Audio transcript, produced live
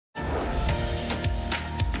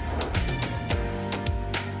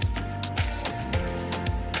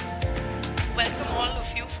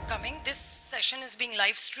session is being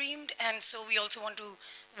live streamed, and so we also want to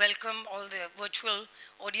welcome all the virtual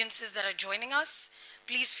audiences that are joining us.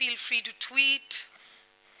 Please feel free to tweet,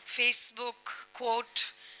 Facebook,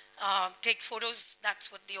 quote, take photos.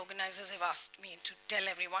 That's what the organizers have asked me to tell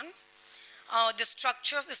everyone. The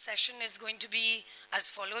structure of the session is going to be as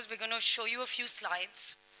follows. We're going to show you a few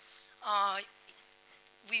slides.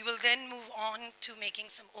 We will then move on to making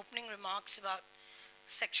some opening remarks about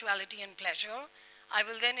sexuality and pleasure. I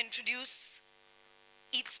will then introduce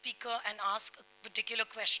each speaker and ask a particular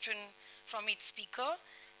question from each speaker.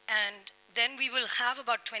 And then we will have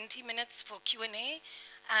about 20 minutes for Q&A,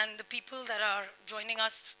 and the people that are joining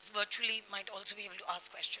us virtually might also be able to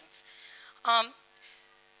ask questions.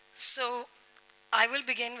 So I will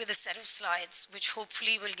begin with a set of slides which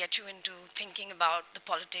hopefully will get you into thinking about the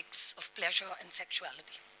politics of pleasure and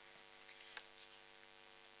sexuality.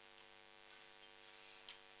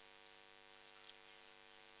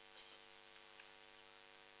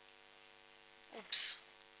 Oops.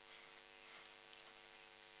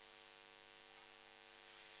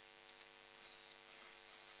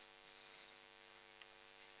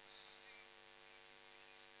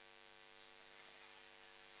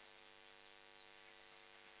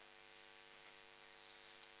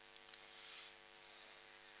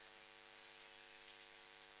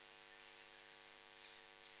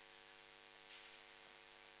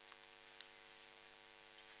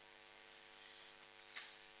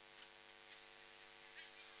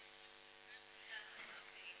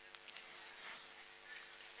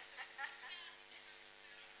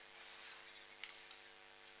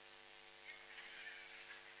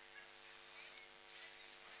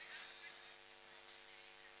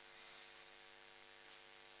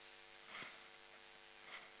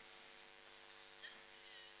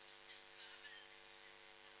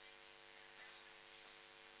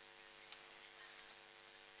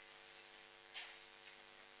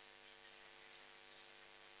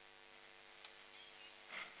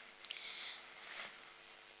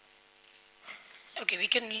 Okay, we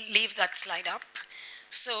can leave that slide up.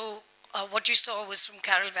 So what you saw was from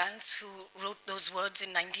Carol Vance, who wrote those words in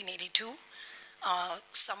 1982,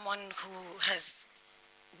 someone who has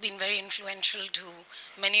been very influential to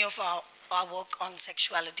many of our work on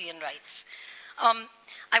sexuality and rights.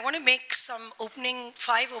 I want to make some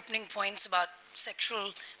five opening points about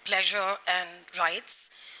sexual pleasure and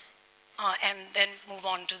rights, and then move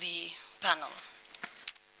on to the panel.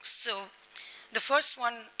 So the first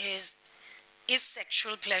one is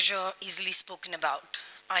sexual pleasure easily spoken about?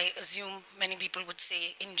 I assume many people would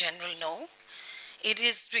say, in general, no. It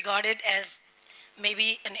is regarded as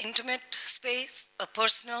maybe an intimate space, a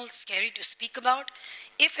personal, scary to speak about.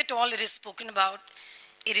 If at all it is spoken about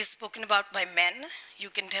by men. You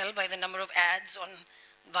can tell by the number of ads on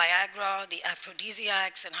Viagra, the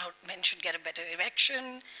aphrodisiacs, and how men should get a better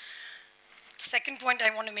erection. The second point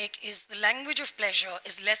I want to make is the language of pleasure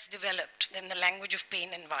is less developed than the language of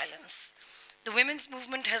pain and violence. The women's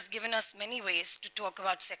movement has given us many ways to talk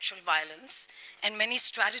about sexual violence and many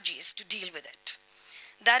strategies to deal with it.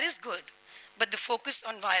 That is good, but the focus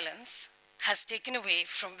on violence has taken away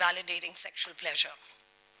from validating sexual pleasure.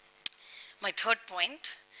 My third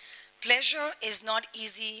point, pleasure is not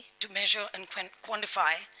easy to measure and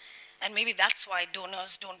quantify, and maybe that's why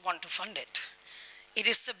donors don't want to fund it. It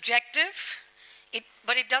is subjective,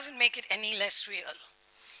 but it doesn't make it any less real.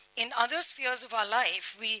 In other spheres of our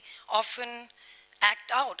life, we often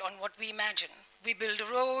act out on what we imagine. We build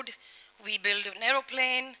a road, we build an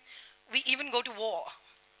aeroplane, we even go to war,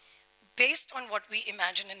 based on what we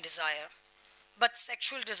imagine and desire. But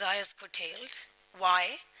sexual desire is curtailed.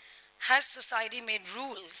 Why? Has society made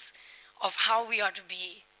rules of how we are to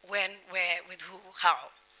be, when, where, with who, how?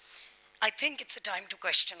 I think it's a time to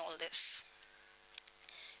question all this.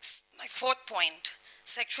 My fourth point,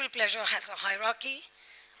 sexual pleasure has a hierarchy.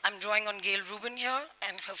 I'm drawing on Gail Rubin here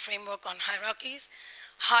and her framework on hierarchies.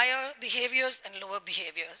 Higher behaviors and lower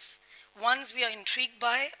behaviors. Ones we are intrigued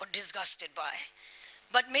by or disgusted by.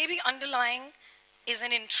 But maybe underlying is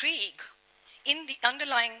an intrigue. In the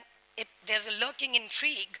underlying, there's a lurking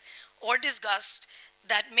intrigue or disgust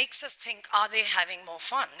that makes us think, are they having more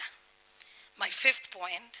fun? My fifth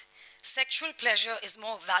point, sexual pleasure is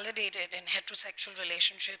more validated in heterosexual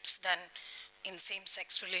relationships than in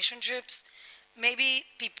same-sex relationships. Maybe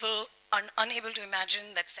people are unable to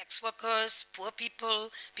imagine that sex workers, poor people,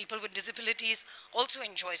 people with disabilities also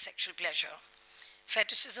enjoy sexual pleasure.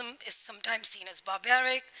 Fetishism is sometimes seen as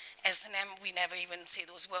barbaric. S&M, we never even say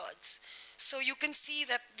those words. So you can see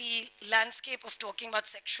that the landscape of talking about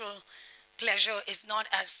sexual pleasure is not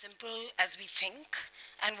as simple as we think.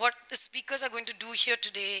 And what the speakers are going to do here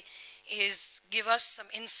today is give us some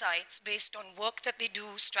insights based on work that they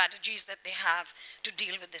do, strategies that they have to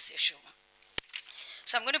deal with this issue.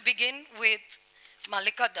 So I'm going to begin with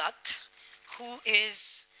Malika Dutt, who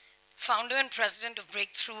is founder and president of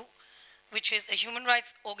Breakthrough, which is a human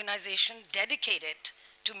rights organization dedicated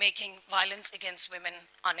to making violence against women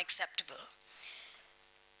unacceptable.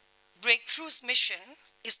 Breakthrough's mission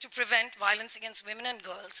is to prevent violence against women and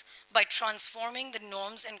girls by transforming the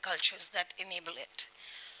norms and cultures that enable it.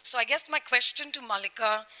 So I guess my question to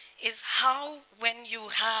Malika is how, when you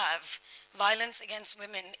have violence against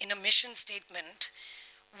women in a mission statement,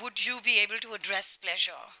 would you be able to address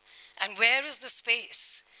pleasure? And where is the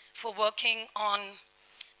space for working on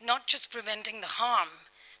not just preventing the harm,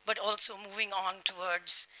 but also moving on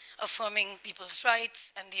towards affirming people's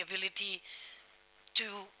rights and the ability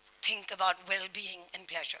to think about well-being and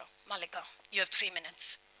pleasure? Malika, you have 3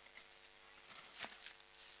 minutes.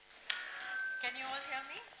 Can you all hear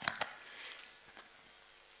me?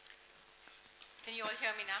 Can you all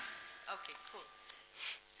hear me now? Okay, cool.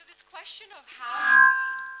 So this question of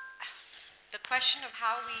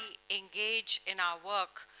how we engage in our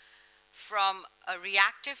work from a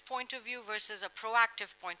reactive point of view versus a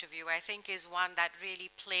proactive point of view, I think is one that really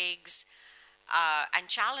plagues and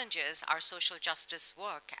challenges our social justice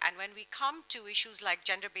work. And when we come to issues like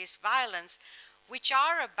gender-based violence, which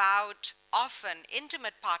are about often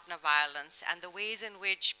intimate partner violence and the ways in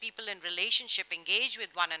which people in relationship engage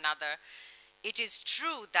with one another, it is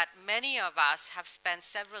true that many of us have spent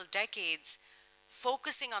several decades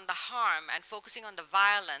focusing on the harm and focusing on the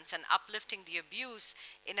violence and uplifting the abuse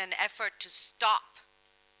in an effort to stop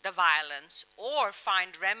the violence or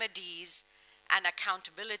find remedies and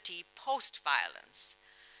accountability post-violence.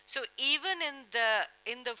 So even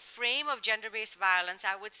in the frame of gender-based violence,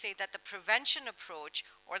 I would say that the prevention approach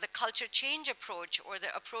or the culture change approach or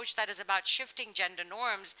the approach that is about shifting gender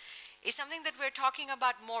norms is something that we're talking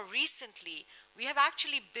about more recently. We have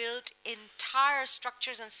actually built entire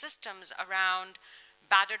structures and systems around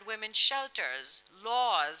battered women's shelters,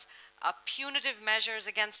 laws, punitive measures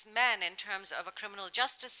against men in terms of a criminal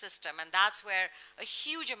justice system, and that's where a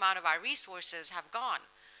huge amount of our resources have gone.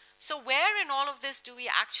 So where in all of this do we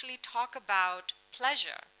actually talk about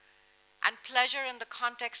pleasure? And pleasure in the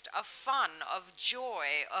context of fun, of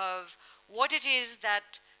joy, of what it is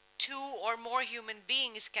that two or more human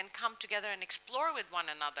beings can come together and explore with one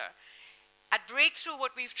another. At Breakthrough,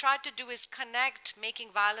 what we've tried to do is connect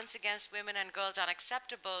making violence against women and girls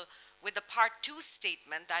unacceptable with the Part 2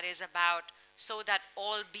 statement that is about so that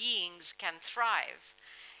all beings can thrive.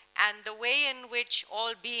 And the way in which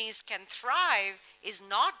all beings can thrive is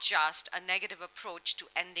not just a negative approach to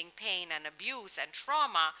ending pain and abuse and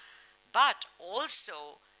trauma, but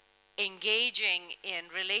also engaging in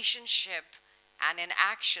relationship and in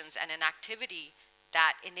actions and in activity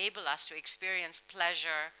that enable us to experience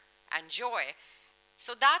pleasure and joy.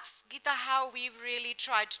 So that's, Gita, how we've really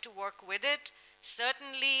tried to work with it.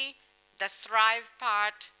 Certainly, the thrive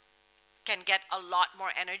part can get a lot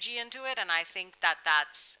more energy into it, and I think that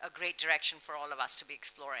that's a great direction for all of us to be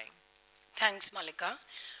exploring. Thanks, Malika.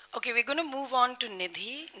 Okay, we're going to move on to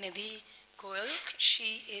Nidhi Goyal.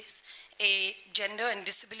 She is a gender and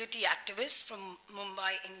disability activist from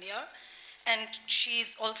Mumbai, India, and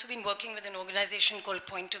she's also been working with an organization called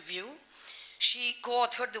Point of View. She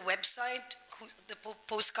co-authored the website, the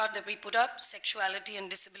postcard that we put up,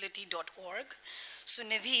 sexuallyandisability.org. So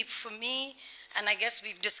Nidhi, for me, and I guess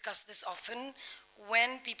we've discussed this often,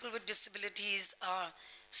 when people with disabilities are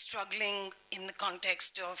struggling in the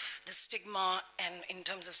context of the stigma and in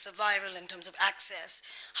terms of survival, in terms of access,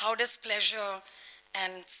 how does pleasure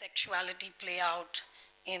and sexuality play out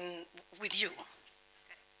with you?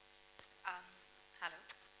 Hello,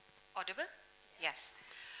 audible? Yes.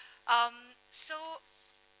 So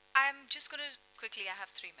I'm just going to quickly, I have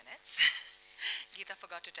 3 minutes. Geeta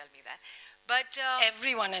forgot to tell me that. But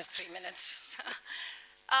everyone has 3 minutes.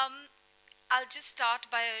 I'll just start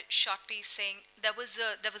by a short piece saying there was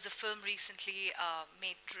a film recently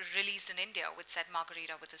released in India which said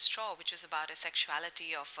Margarita with a Straw, which was about a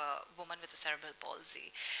sexuality of a woman with a cerebral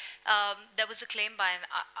palsy. There was a claim by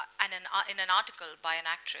in an article by an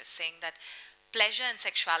actress saying that pleasure and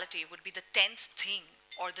sexuality would be the 10th thing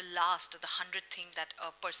or the last or the 100th thing that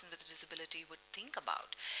a person with a disability would think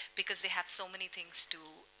about, because they have so many things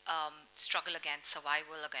to struggle against,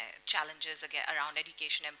 survival, challenges around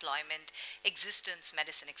education, employment, existence,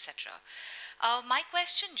 medicine, etc. My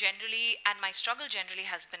question generally, and my struggle generally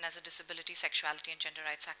has been as a disability, sexuality and gender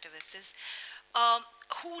rights activist is,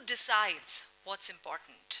 who decides what's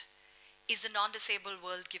important? is the non-disabled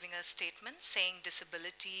world giving a statement saying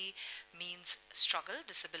disability means struggle,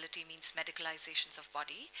 disability means medicalizations of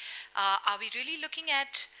body? Are we really looking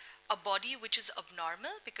at a body which is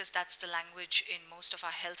abnormal, because that's the language in most of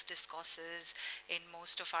our health discourses, in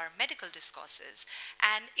most of our medical discourses,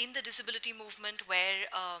 and in the disability movement where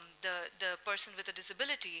the person with a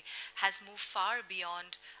disability has moved far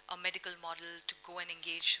beyond a medical model to go and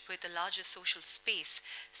engage with a larger social space,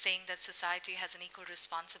 saying that society has an equal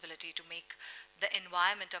responsibility to make the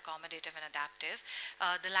environment accommodative and adaptive.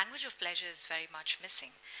 The language of pleasure is very much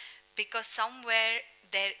missing, because somewhere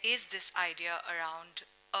there is this idea around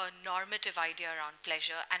a normative idea around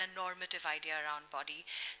pleasure and a normative idea around body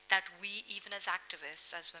that we, even as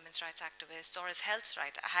activists, as women's rights activists or as health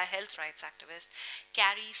rights activists,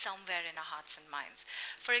 carry somewhere in our hearts and minds.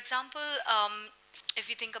 For example,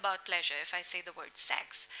 if you think about pleasure, if I say the word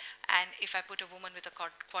sex, and if I put a woman with a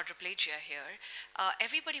quadriplegia here,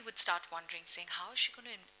 everybody would start wondering, saying, how is she going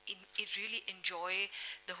to really enjoy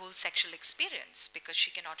the whole sexual experience, because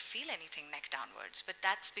she cannot feel anything neck downwards. But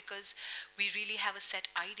that's because we really have a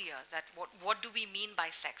set idea that what do we mean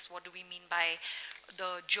by sex? What do we mean by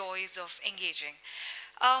the joys of engaging?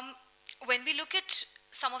 When we look at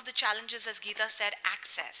some of the challenges, as Geeta said,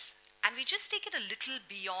 access, and we just take it a little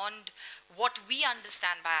beyond what we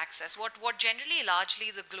understand by access. What generally, largely,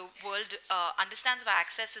 the world understands by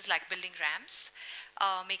access is like building ramps,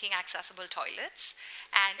 making accessible toilets,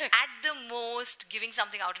 and at the most, giving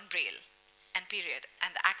something out in Braille, and period.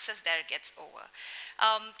 And the access there gets over.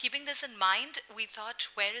 Keeping this in mind, we thought,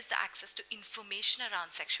 where is the access to information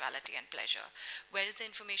around sexuality and pleasure? Where is the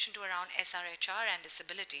information to around SRHR and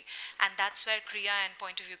disability? And that's where Kriya and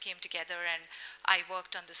Point of View came together, and I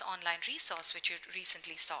worked on this online resource, which you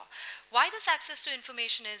recently saw. Why this access to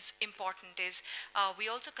information is important is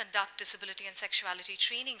we also conduct disability and sexuality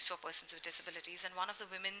trainings for persons with disabilities. And one of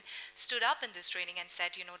the women stood up in this training and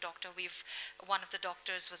said, you know, doctor, one of the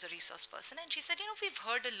doctors was a resource person, and she said, you know, we've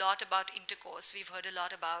heard a lot about intercourse, we've heard a lot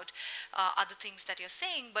about other things that you're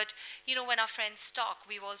saying, but, you know, when our friends talk,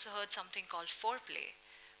 we've also heard something called foreplay.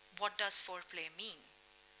 What does foreplay mean?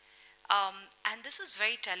 And this was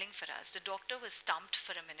very telling for us. The doctor was stumped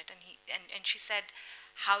for a minute, and she said,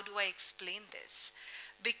 how do I explain this?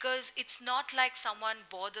 Because it's not like someone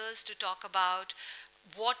bothers to talk about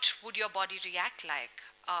what would your body react like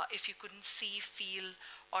if you couldn't see, feel,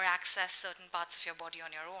 or access certain parts of your body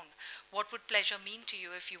on your own. What would pleasure mean to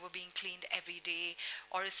you if you were being cleaned every day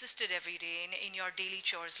or assisted every day in your daily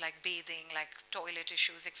chores like bathing, like toilet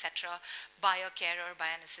issues, etc., by a carer,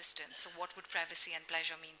 by an assistant? So what would privacy and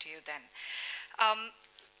pleasure mean to you then?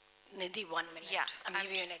 Nidhi, 1 minute. Yeah, I'm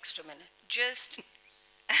giving you an extra minute. Just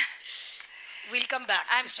we'll come back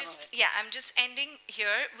to some of it. Yeah, I'm just ending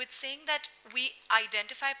here with saying that we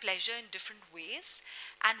identify pleasure in different ways.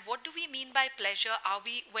 And what do we mean by pleasure?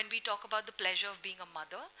 When we talk about the pleasure of being a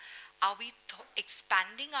mother, are we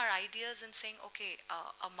expanding our ideas and saying, okay,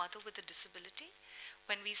 a mother with a disability?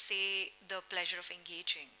 When we say the pleasure of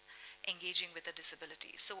engaging with a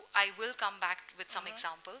disability. So I will come back with some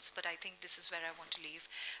examples, but I think this is where I want to leave,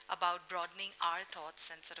 about broadening our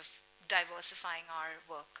thoughts and sort of diversifying our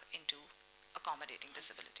work into accommodating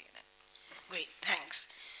disability in it. Great, thanks.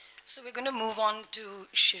 So we're going to move on to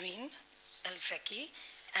Shireen El-Feki.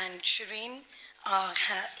 And Shireen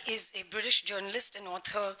is a British journalist and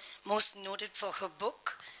author most noted for her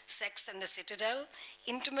book, Sex and the Citadel,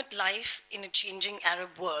 Intimate Life in a Changing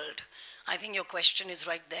Arab World. I think your question is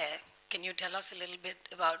right there. Can you tell us a little bit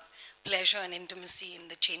about pleasure and intimacy in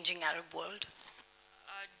the changing Arab world?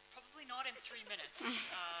 Probably not in 3 minutes.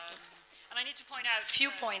 And I need to point out... Few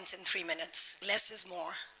points in 3 minutes. Less is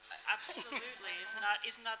more. Absolutely.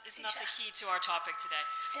 Isn't that the key to our topic today?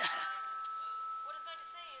 Yeah. What I was going to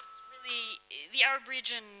say is really the Arab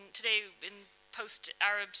region today in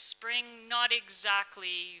post-Arab Spring, not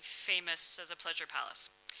exactly famous as a pleasure palace.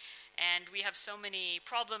 And we have so many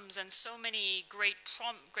problems and so many great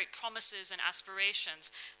promises and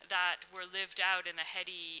aspirations that were lived out in the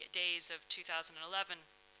heady days of 2011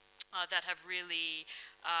 that have really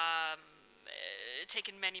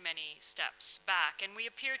taken many steps back, and we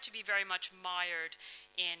appear to be very much mired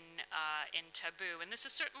in taboo. And this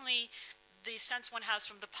is certainly the sense one has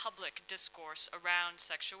from the public discourse around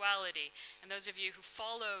sexuality. And those of you who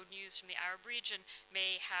follow news from the Arab region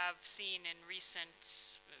may have seen in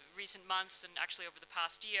recent months, and actually over the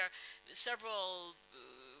past year, several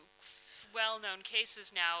well-known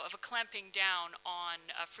cases now of a clamping down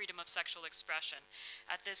on freedom of sexual expression.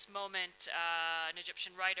 At this moment, an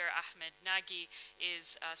Egyptian writer, Ahmed Nagy,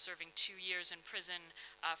 is serving 2 years in prison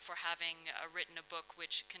for having written a book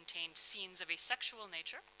which contained scenes of a sexual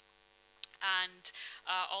nature And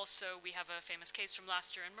also we have a famous case from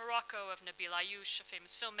last year in Morocco of Nabil Ayouch, a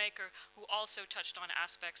famous filmmaker, who also touched on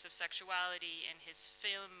aspects of sexuality in his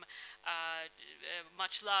film,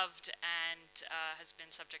 much loved, and has been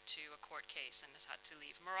subject to a court case and has had to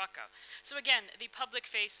leave Morocco. So again, the public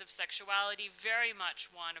face of sexuality, very much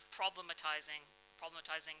one of problematizing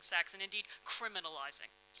sex and indeed criminalizing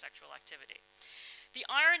sexual activity. The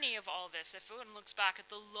irony of all this, if one looks back at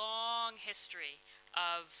the long history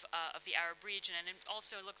of the Arab region, and it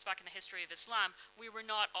also looks back in the history of Islam, we were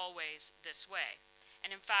not always this way.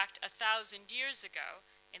 And in fact, 1,000 years ago,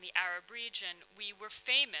 in the Arab region, we were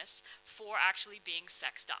famous for actually being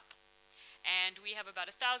sexed up. And we have about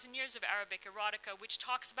 1,000 years of Arabic erotica, which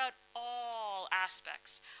talks about all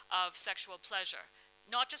aspects of sexual pleasure.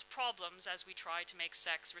 Not just problems as we try to make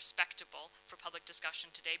sex respectable for public discussion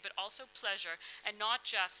today, but also pleasure, and not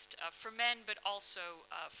just for men, but also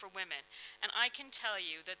for women. And I can tell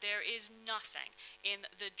you that there is nothing in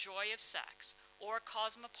The Joy of Sex, or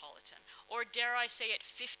Cosmopolitan, or dare I say it,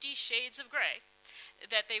 50 Shades of Grey,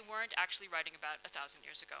 that they weren't actually writing about 1,000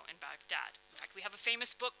 years ago in Baghdad. In fact, we have a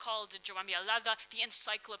famous book called Jawami al-Ladha, the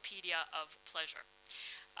Encyclopedia of Pleasure.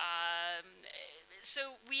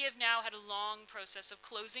 So we have now had a long process of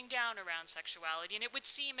closing down around sexuality, and it would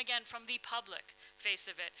seem, again, from the public face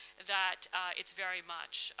of it, that it's very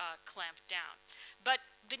much clamped down. But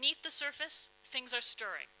beneath the surface, things are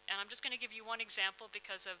stirring. And I'm just going to give you one example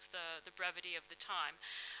because of the brevity of the time.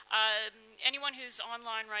 Anyone who's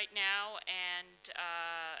online right now and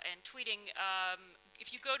tweeting,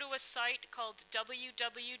 if you go to a site called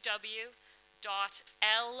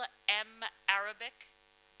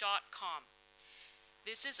www.lmarabic.com,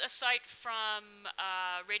 this is a site from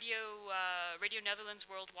Radio Netherlands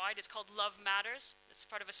Worldwide. It's called Love Matters. It's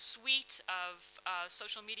part of a suite of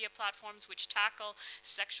social media platforms which tackle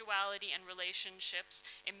sexuality and relationships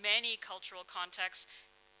in many cultural contexts.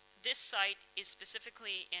 This site is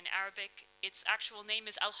specifically in Arabic. Its actual name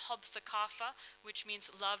is Al-Hub Thaqafa, which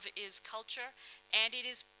means love is culture, and it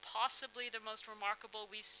is possibly the most remarkable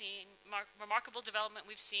development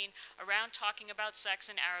we've seen around talking about sex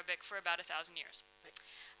in Arabic for about 1,000 years.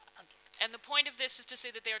 And the point of this is to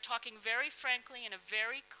say that they are talking very frankly in a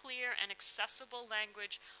very clear and accessible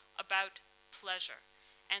language about pleasure.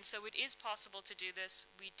 And so it is possible to do this.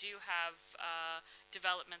 We do have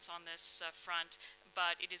developments on this front,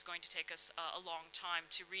 but it is going to take us a long time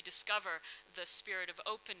to rediscover the spirit of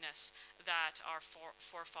openness that our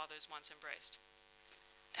forefathers once embraced.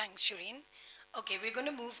 Thanks, Shireen. Okay, we're going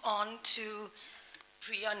to move on to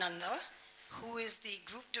Priya Nanda, who is the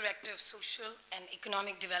Group Director of Social and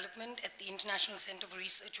Economic Development at the International Center for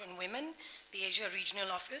Research on Women, the Asia Regional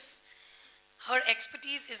Office. Her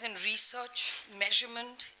expertise is in research,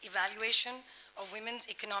 measurement, evaluation of women's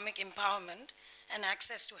economic empowerment and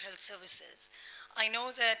access to health services. I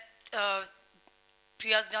know that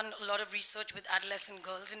Priya's done a lot of research with adolescent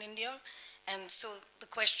girls in India, and so the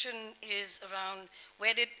question is around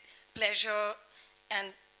where did pleasure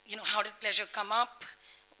and how did pleasure come up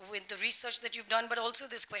with the research that you've done, but also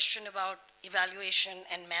this question about evaluation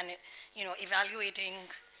and evaluating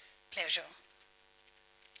pleasure.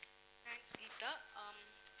 Thanks, Geeta.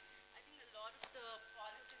 I think a lot of the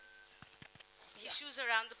issues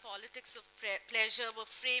around the politics of pleasure were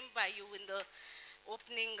framed by you in the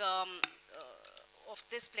opening of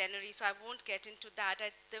this plenary, so I won't get into that.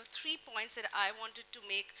 There were 3 points that I wanted to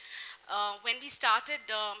make. When we started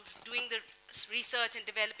doing the research and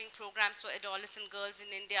developing programs for adolescent girls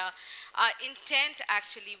in India, our intent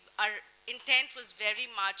was very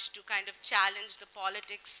much to kind of challenge the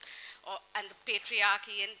politics and the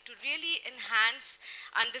patriarchy, and to really enhance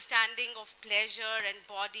understanding of pleasure and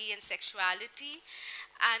body and sexuality.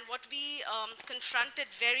 And what we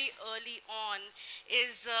confronted very early on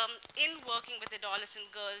is in working with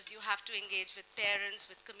adolescent girls, you have to engage with parents,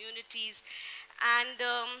 with communities, and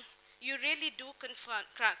you really do confront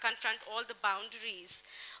all the boundaries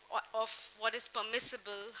of what is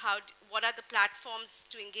permissible, what are the platforms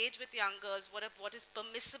to engage with young girls, what is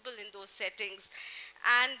permissible in those settings,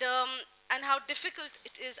 and how difficult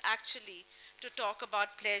it is actually to talk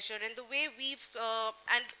about pleasure. And the way we've,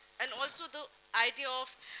 and also the idea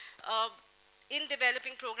of, in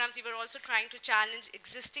developing programs, we were also trying to challenge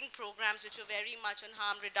existing programs which were very much on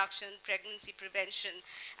harm reduction, pregnancy prevention.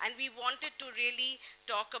 And we wanted to really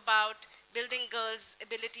talk about building girls'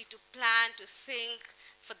 ability to plan, to think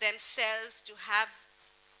for themselves, to have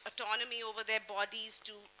autonomy over their bodies,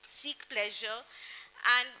 to seek pleasure.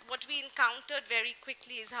 And what we encountered very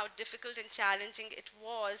quickly is how difficult and challenging it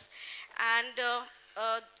was. And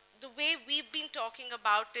the way we've been talking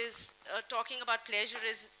about pleasure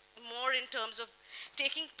is more in terms of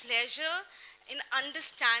taking pleasure in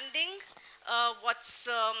understanding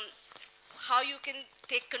how you can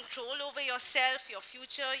take control over yourself, your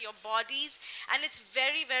future, your bodies, and it's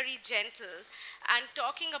very, very gentle. And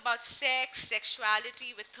talking about sex,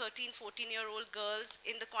 sexuality with 13, 14-year-old girls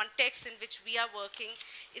in the context in which we are working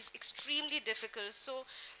is extremely difficult. So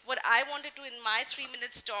what I wanted to, in my 3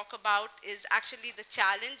 minutes, talk about is actually the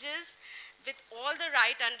challenges with all the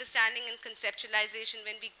right understanding and conceptualization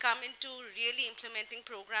when we come into really implementing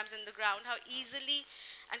programs on the ground, how easily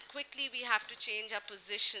and quickly we have to change our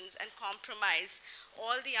positions and compromise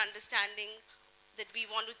all the understanding that we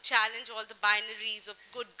want to challenge all the binaries of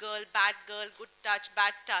good girl, good touch,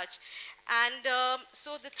 bad touch. And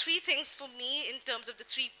so the three things for me in terms of the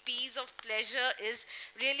 3 P's of pleasure is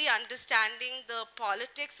really understanding the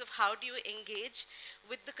politics of how do you engage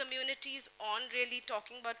with the communities on really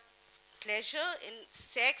talking about pleasure in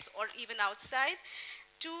sex or even outside.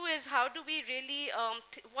 2 is how do we really,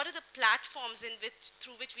 what are the platforms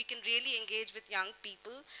through which we can really engage with young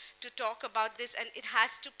people to talk about this, and it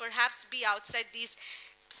has to perhaps be outside these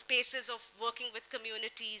spaces of working with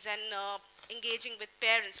communities and engaging with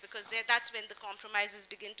parents, because that's when the compromises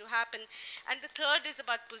begin to happen. And the 3rd is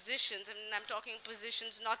about positions. I mean, I'm talking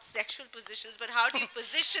positions, not sexual positions, but how do you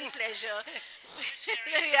position pleasure?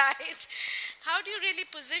 Right? How do you really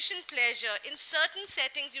position pleasure? In certain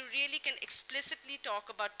settings, you really can explicitly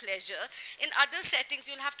talk about pleasure. In other settings,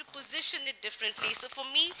 you'll have to position it differently. So for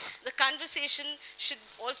me, the conversation should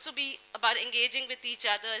also be about engaging with each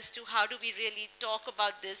other as to how do we really talk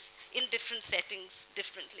about this in different settings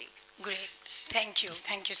differently. Great. Thank you.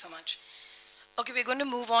 Thank you so much. Okay, we're going to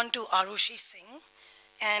move on to Arushi Singh.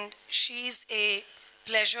 And she's a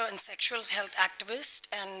pleasure and sexual health activist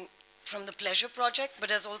and from the Pleasure Project, but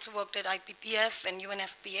has also worked at IPPF and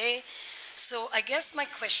UNFPA. So I guess my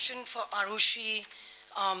question for Arushi,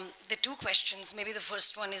 the 2 questions, maybe the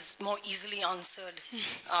first one is more easily answered.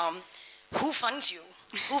 Who funds you?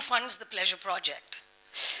 Who funds the Pleasure Project?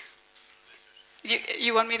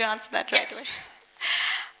 You want me to answer that right Yes.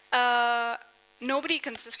 away? Nobody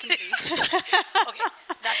consistently. Okay,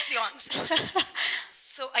 that's the answer.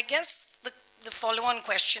 So I guess the follow-on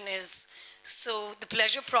question is, so the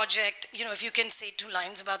Pleasure Project, you know, if you can say 2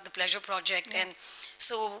 lines about the Pleasure Project, and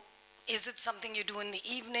so is it something you do in the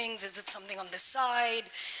evenings? Is it something on the side?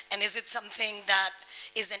 And is it something that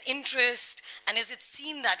is an interest? And is it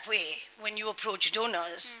seen that way when you approach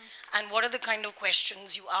donors? And what are the kind of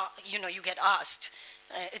questions you get asked?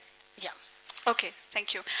 Yeah. Okay,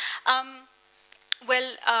 thank you.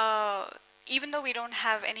 Even though we don't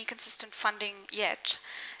have any consistent funding yet,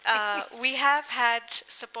 we have had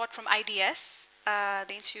support from IDS,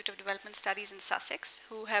 the Institute of Development Studies in Sussex,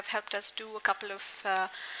 who have helped us do a couple of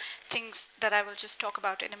things that I will just talk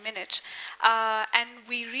about in a minute. And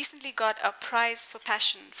we recently got a prize for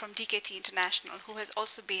passion from DKT International, who has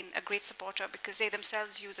also been a great supporter because they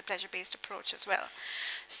themselves use a pleasure-based approach as well.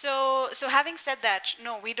 So having said that,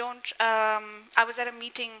 no, we don't. I was at a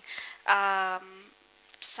meeting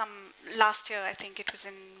last year, I think it was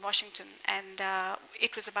in Washington, and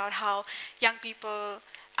it was about how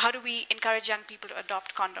how do we encourage young people to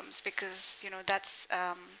adopt condoms, because that's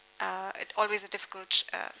always a difficult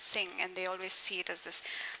thing, and they always see it as this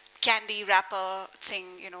candy wrapper thing,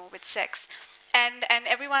 with sex. And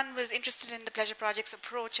everyone was interested in the Pleasure Project's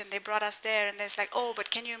approach, and they brought us there, and there's like, oh, but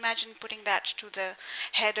can you imagine putting that to the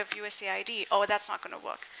head of USAID? Oh, that's not going to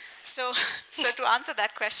work. So to answer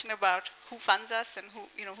that question about who funds us and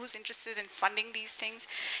who's interested in funding these things,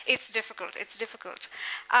 it's difficult. It's difficult.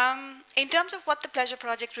 In terms of what the Pleasure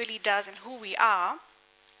Project really does and who we are,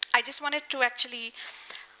 I just wanted to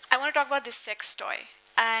I want to talk about this sex toy.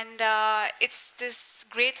 And it's this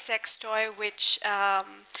great sex toy which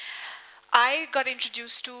I got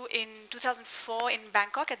introduced to in 2004 in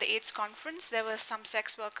Bangkok at the AIDS conference. There were some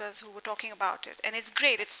sex workers who were talking about it, and it's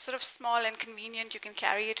great. It's sort of small and convenient. You can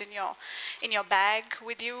carry it in your bag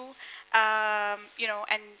with you,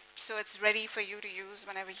 and so it's ready for you to use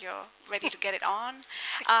whenever you're ready to get it on.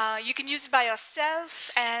 You can use it by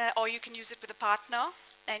yourself, or you can use it with a partner,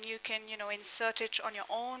 and you can insert it on your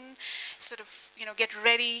own, sort of get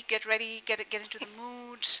ready, get into the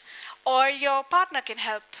mood, or your partner can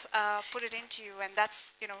help put it into you, and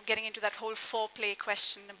that's getting into that whole foreplay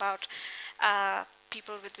question about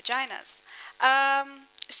people with vaginas.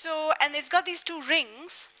 And it's got these 2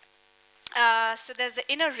 rings, So there's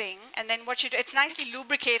the inner ring, and then what you do, it's nicely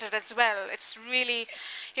lubricated as well. It's really,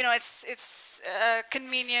 it's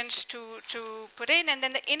convenient to put in, and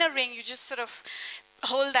then the inner ring, you just sort of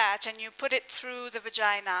hold that and you put it through the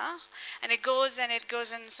vagina, and it goes and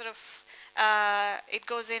sort of, it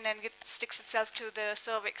goes in and it sticks itself to the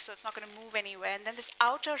cervix, so it's not going to move anywhere. And then this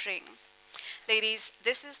outer ring, ladies,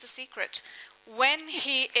 this is the secret. When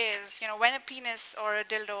he is, when a penis or a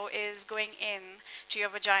dildo is going in to your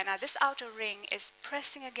vagina, this outer ring is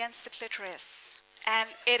pressing against the clitoris. And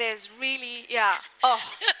it is really, yeah, oh.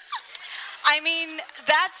 I mean,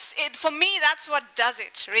 that's it. For me, that's what does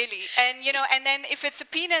it, really. And, and then if it's a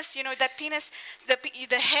penis, that penis,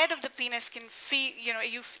 the head of the penis can feel,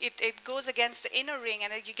 it goes against the inner ring,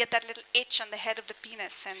 and you get that little itch on the head of the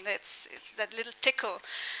penis, and it's that little tickle.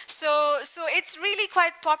 So it's really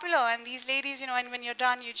quite popular, and these ladies, and when you're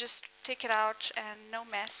done, you just take it out, and no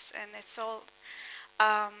mess, and it's all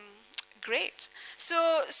great.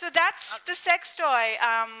 So that's the sex toy.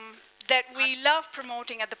 That we love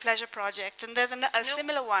promoting at the Pleasure Project, and there's a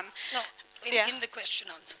similar one. No, in the question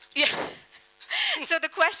answer. Yeah. So the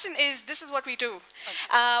question is, this is what we do.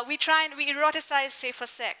 Okay. We eroticize safer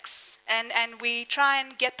sex, and we try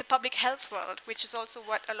and get the public health world, which is also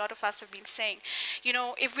what a lot of us have been saying.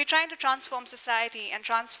 If we're trying to transform society and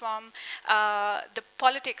transform the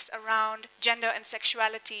politics around gender and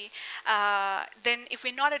sexuality, then if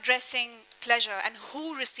we're not addressing pleasure and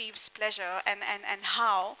who receives pleasure and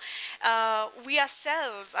how, we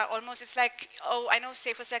ourselves are almost, it's like, oh, I know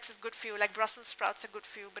safer sex is good for you, like Brussels sprouts are good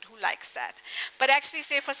for you, but who likes that? But actually,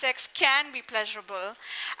 safer sex can be pleasurable.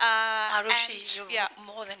 Arushi, you have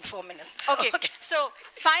more than 4 minutes. Okay. So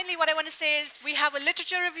finally, what I want to say is we have a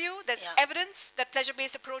literature review. There's evidence that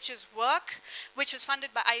pleasure-based approaches work, which was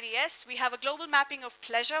funded by IDS. We have a global mapping of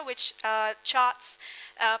pleasure, which charts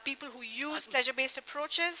people who use pleasure-based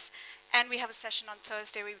approaches. And we have a session on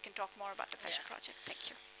Thursday where we can talk more about the Pleasure Project. Thank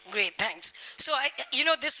you. Great, thanks. So,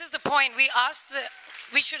 this is the point. We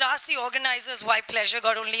should ask the organizers why Pleasure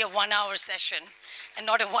got only a 1 hour session and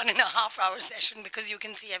not a 1.5 hour session, because you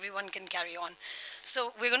can see everyone can carry on.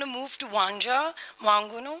 So we're going to move to Wanja.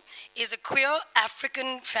 Mwangunu is a queer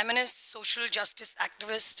African feminist social justice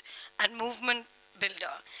activist and movement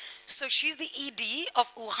builder. So she's the ED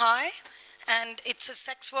of UHAI, and it's a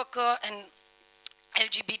sex worker and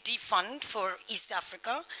LGBT fund for East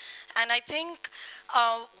Africa. And I think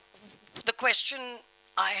the question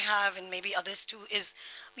I have, and maybe others too, is,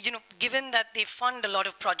 given that they fund a lot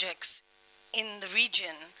of projects in the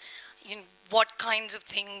region, what kinds of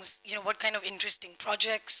things, what kind of interesting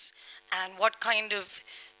projects and what kind of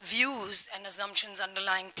views and assumptions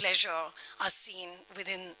underlying pleasure are seen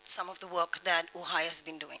within some of the work that UHAI has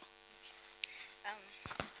been doing?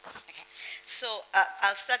 Okay. So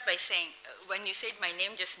I'll start by saying, when you said my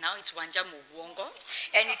name just now, it's Wanja Mugwongo,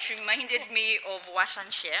 and it reminded me of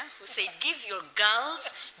Washan Sher, who said, give your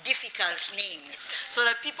girls difficult names so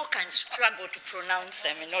that people can struggle to pronounce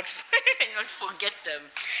them and not, and not forget them.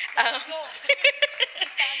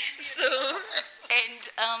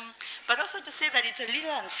 But also to say that it's a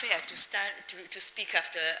little unfair to start to speak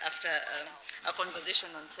after a conversation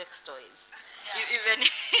on sex toys. Even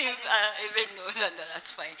though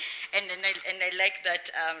that's fine, and I like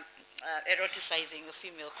that eroticizing the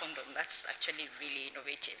female condom. That's actually really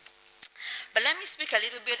innovative. But let me speak a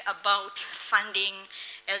little bit about funding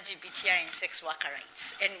LGBTI and sex worker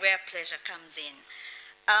rights and where pleasure comes in.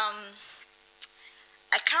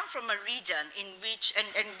 I come from a region in which,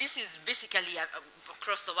 and this is basically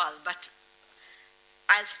across the world, but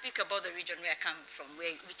I'll speak about the region where I come from,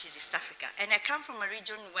 which is East Africa. And I come from a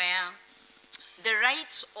region where the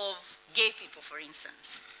rights of gay people, for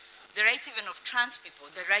instance, the rights even of trans people,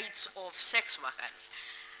 the rights of sex workers,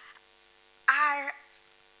 are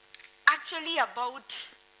actually about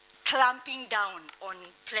clamping down on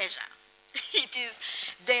pleasure. It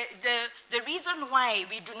is the reason why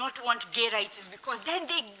we do not want gay rights is because then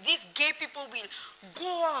these gay people will go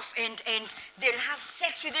off and they'll have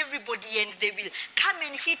sex with everybody, and they will come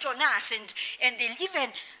and hit on us, and they'll even,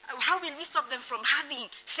 how will we stop them from having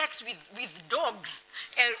sex with dogs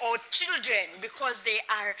or children, because they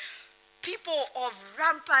are people of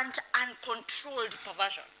rampant uncontrolled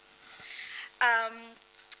perversion.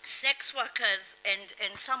 Sex workers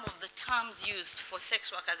and some of the terms used for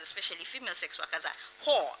sex workers, especially female sex workers, are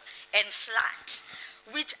whore and slut,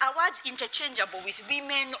 which are words interchangeable with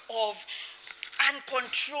women of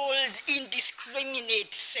uncontrolled, indiscriminate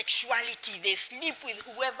sexuality. They sleep with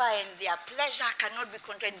whoever and their pleasure cannot be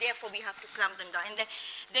controlled, and therefore we have to clamp them down. And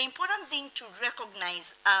the important thing to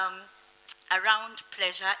recognize around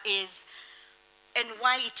pleasure is, and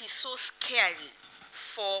why it is so scary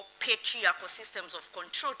for patriarchal systems of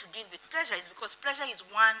control to deal with pleasure is because pleasure is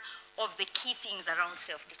one of the key things around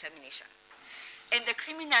self-determination. And the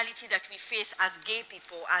criminality that we face as gay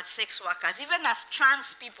people, as sex workers, even as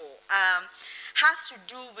trans people, has to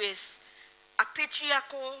do with a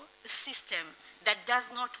patriarchal system that does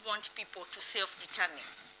not want people to self-determine,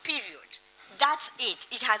 period. That's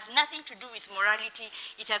it. It has nothing to do with morality.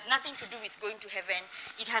 It has nothing to do with going to heaven.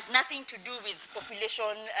 It has nothing to do with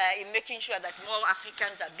population, in making sure that more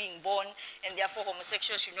Africans are being born, and therefore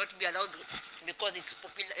homosexuals should not be allowed because it's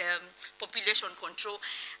population control.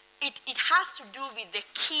 It has to do with the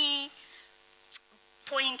key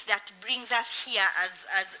point that brings us here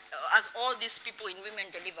as all these people in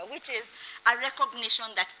Women Deliver, which is a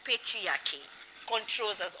recognition that patriarchy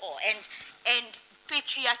controls us all. And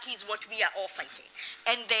patriarchy is what we are all fighting.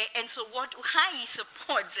 And so what UHAI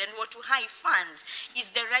supports and what UHAI funds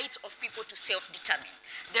is the rights of people to self-determine,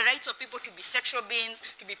 the rights of people to be sexual beings,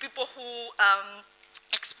 to be people who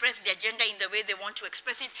express their gender in the way they want to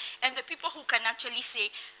express it, and the people who can actually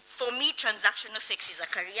say, for me, transactional sex is a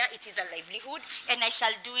career, it is a livelihood, and I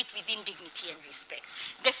shall do it within dignity and respect.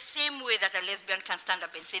 The same way that a lesbian can stand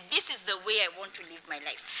up and say, this is the way I want to live my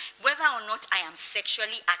life. Whether or not I am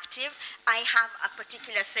sexually active, I have a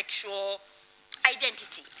particular sexual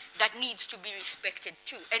identity that needs to be respected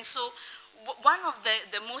too. And so one of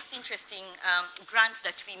the most interesting grants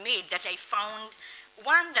that we made that I found,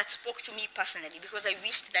 one that spoke to me personally, because I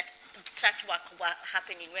wished that such work were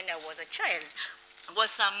happening when I was a child,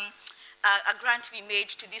 was a grant we made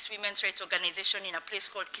to this women's rights organization in a place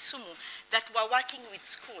called Kisumu that were working with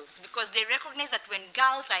schools, because they recognize that when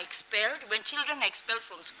girls are expelled, when children are expelled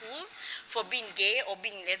from schools for being gay or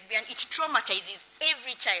being lesbian, it traumatizes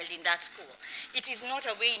every child in that school. It is not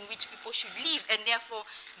a way in which people should live, and therefore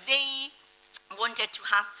they wanted to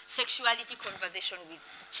have sexuality conversation with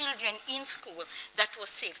children in school that was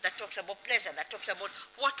safe, that talked about pleasure, that talked about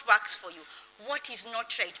what works for you, what is not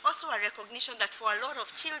right. Also a recognition that for a lot of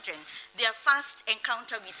children, their first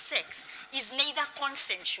encounter with sex is neither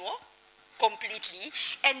consensual completely,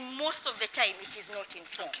 and most of the time it is not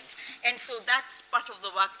informed. And so that's part of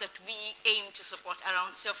the work that we aim to support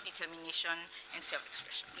around self-determination and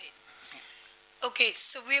self-expression. Okay,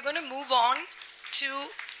 so we're going to move on to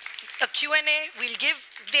a Q&A.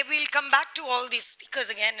 They will come back to all these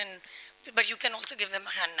speakers again, but you can also give them a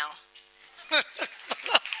hand now.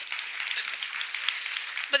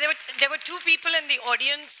 But there were two people in the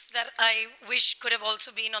audience that I wish could have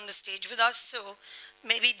also been on the stage with us, so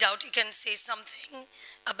maybe Doughty can say something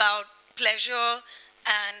about pleasure,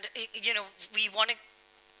 and, you know,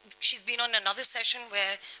 she's been on another session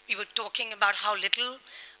where we were talking about how little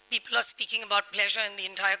people are speaking about pleasure in the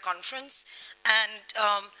entire conference, and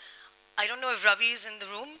I don't know if Ravi is in the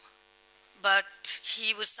room, but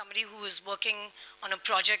he was somebody who was working on a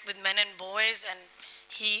project with men and boys, and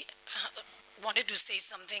he wanted to say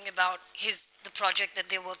something about the project that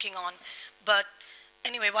they're working on. But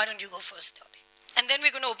anyway, why don't you go first, Dolly? And then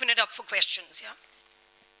we're going to open it up for questions, yeah?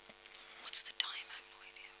 What's the time? I have no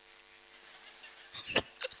idea.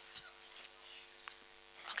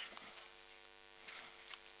 Okay.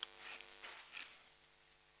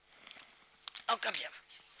 Oh, come here.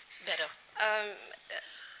 Better.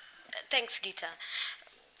 Thanks, Gita.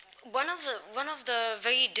 One of the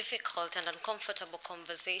very difficult and uncomfortable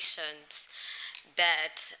conversations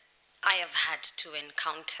that I have had to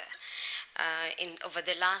encounter over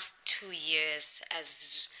the last 2 years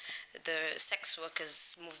as the sex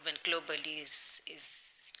workers movement globally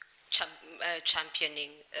is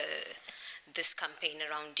championing this campaign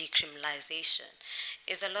around decriminalization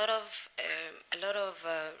is a lot of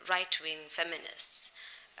right-wing feminists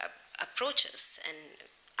approach us and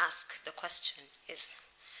ask the question is,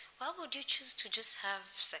 why would you choose to just have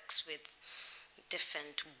sex with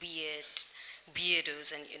different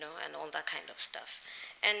weirdos and, you know, and all that kind of stuff?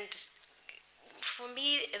 And for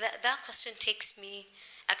me, that question takes me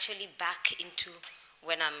actually back into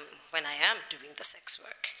when I am doing the sex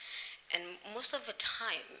work. And most of the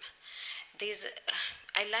time,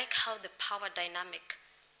 I like how the power dynamic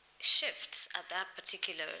shifts at that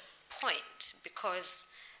particular point, because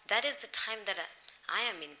that is the time that I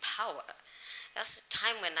am in power. That's the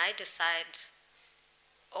time when I decide,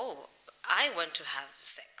 oh, I want to have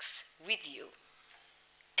sex with you.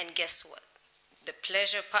 And guess what? The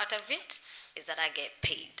pleasure part of it is that I get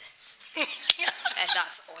paid. And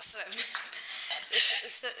that's awesome.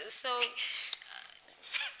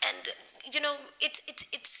 And you know,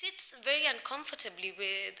 it sits very uncomfortably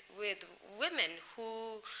with women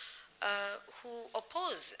who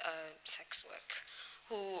oppose sex work,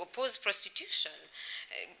 who oppose prostitution.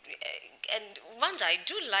 And ones I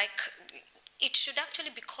do like, it should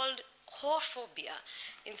actually be called whorephobia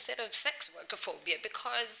instead of sex workerphobia,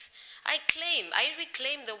 because I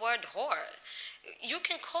reclaim the word whore. You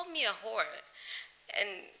can call me a whore,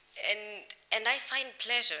 and I find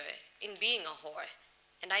pleasure in being a whore,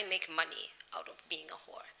 and I make money out of being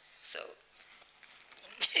a whore. So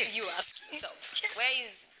you ask yourself, yes, where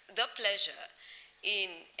is the pleasure in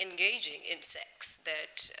engaging in sex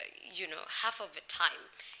that, half of the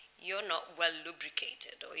time you're not well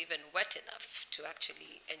lubricated or even wet enough to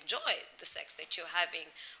actually enjoy the sex that you're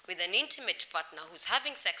having with an intimate partner who's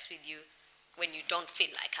having sex with you when you don't feel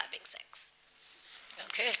like having sex.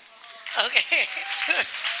 Okay. Okay.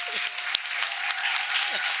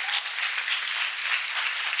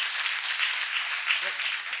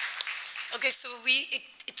 Okay, so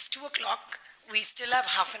it's 2 o'clock. We still have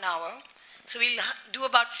half an hour. So we'll do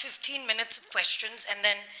about 15 minutes of questions, and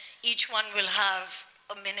then each one will have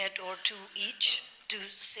a minute or two each to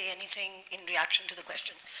say anything in reaction to the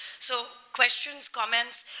questions. So questions,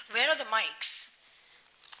 comments, where are the mics?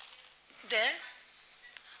 There?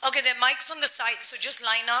 Okay, there are mics on the side, so just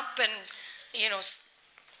line up and,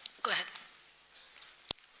 go ahead.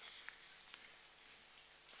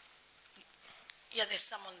 Yeah, there's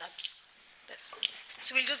someone that's.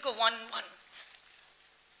 So we'll just go one.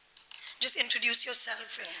 Just introduce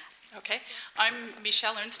yourself. Okay, I'm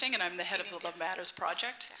Michelle Ernsting, and I'm the head of the Love Matters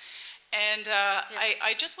project. And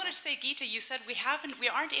I just wanted to say, Geeta, you said we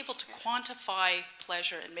aren't able to quantify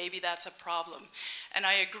pleasure, and maybe that's a problem. And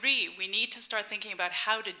I agree, we need to start thinking about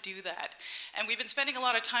how to do that. And we've been spending a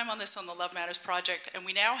lot of time on this on the Love Matters project, and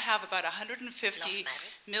we now have about 150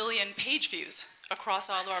 million page views across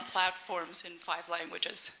all our platforms in 5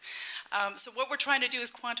 languages. So what we're trying to do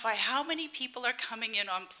is quantify how many people are coming in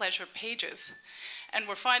on pleasure pages. And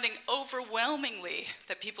we're finding overwhelmingly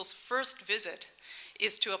that people's first visit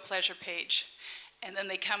is to a pleasure page. And then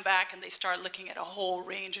they come back and they start looking at a whole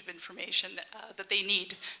range of information that they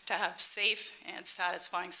need to have safe and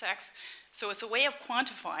satisfying sex. So it's a way of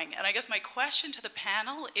quantifying. And I guess my question to the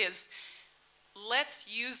panel is, let's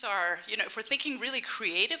use our, if we're thinking really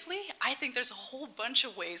creatively, I think there's a whole bunch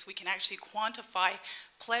of ways we can actually quantify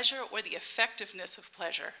pleasure or the effectiveness of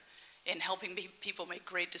pleasure in helping people make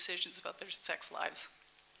great decisions about their sex lives.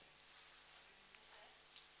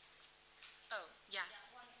 Oh,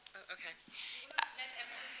 yes. Oh, okay.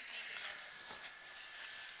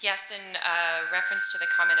 Yes, in reference to the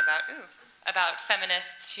comment about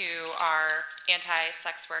feminists who are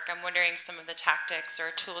anti-sex work, I'm wondering some of the tactics or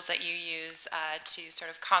tools that you use to sort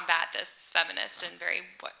of combat this feminist and very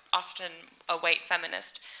often a white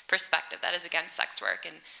feminist perspective that is against sex work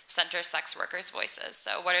and center sex workers' voices.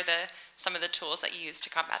 So what are some of the tools that you use to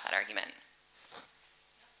combat that argument?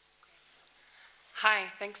 Hi,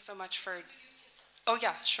 thanks so much for... Oh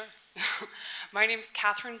yeah, sure. My name's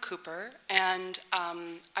Catherine Cooper, and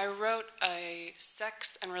I wrote a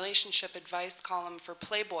sex and relationship advice column for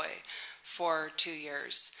Playboy for 2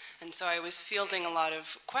 years. And so I was fielding a lot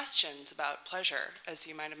of questions about pleasure, as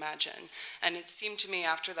you might imagine. And it seemed to me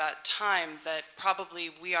after that time that probably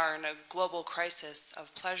we are in a global crisis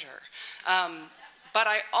of pleasure. But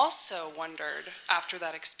I also wondered, after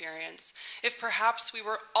that experience, if perhaps we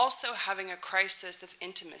were also having a crisis of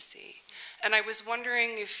intimacy. And I was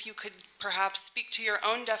wondering if you could perhaps speak to your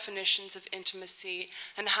own definitions of intimacy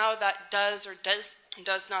and how that does or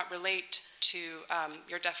does not relate to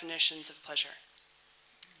your definitions of pleasure.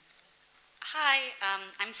 Hi,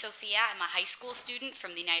 I'm Sophia. I'm a high school student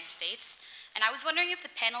from the United States. And I was wondering if the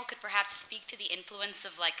panel could perhaps speak to the influence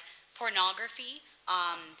of pornography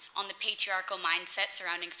on the patriarchal mindset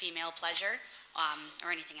surrounding female pleasure, or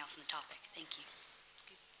anything else on the topic. Thank you.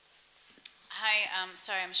 Hi,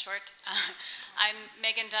 sorry I'm short. I'm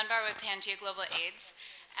Megan Dunbar with Pangea Global AIDS,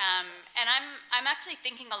 and I'm actually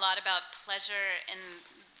thinking a lot about pleasure in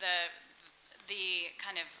the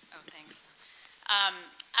kind of, oh thanks,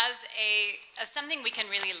 as something we can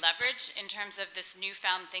really leverage in terms of this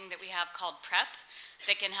newfound thing that we have called PrEP,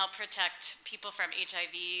 that can help protect people from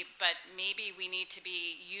HIV, but maybe we need to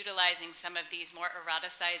be utilizing some of these more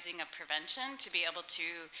eroticizing of prevention to be able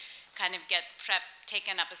to kind of get PrEP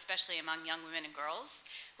taken up, especially among young women and girls,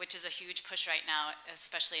 which is a huge push right now,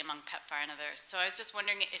 especially among PEPFAR and others. So I was just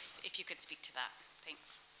wondering if you could speak to that.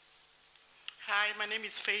 Thanks. Hi, my name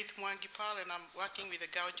is Faith Mwangipal, and I'm working with the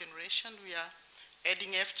Girl Generation. We are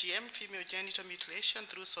adding FGM, female genital mutilation,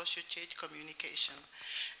 through social change communication.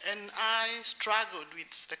 And I struggled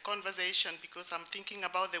with the conversation because I'm thinking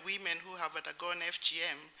about the women who have undergone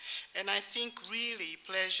FGM. And I think really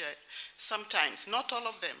pleasure, sometimes, not all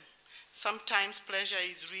of them, sometimes pleasure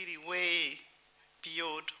is really way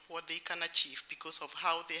beyond what they can achieve because of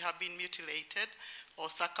how they have been mutilated or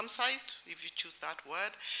circumcised, if you choose that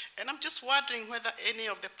word. And I'm just wondering whether any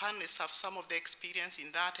of the panelists have some of the experience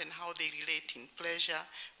in that and how they relate in pleasure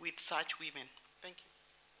with such women. Thank you.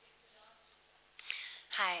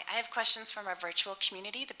 Hi, I have questions from our virtual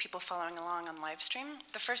community, the people following along on live stream.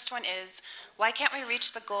 The first one is, why can't we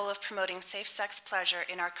reach the goal of promoting safe sex pleasure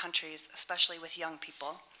in our countries, especially with young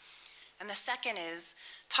people? And the second is,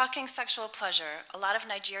 talking sexual pleasure, a lot of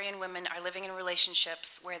Nigerian women are living in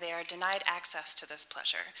relationships where they are denied access to this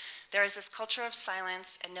pleasure. There is this culture of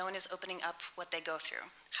silence and no one is opening up what they go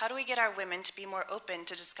through. How do we get our women to be more open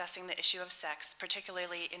to discussing the issue of sex,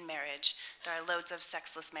 particularly in marriage? There are loads of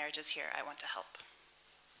sexless marriages here. I want to help.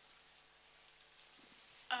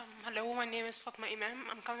 Hello, my name is Fatma Imam.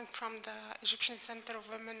 I'm coming from the Egyptian Center of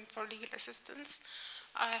Women for Legal Assistance.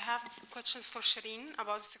 I have questions for Shireen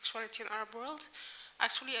about sexuality in Arab world.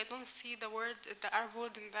 Actually, I don't see the Arab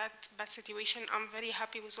world in that bad situation. I'm very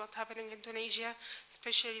happy with what's happening in Tunisia,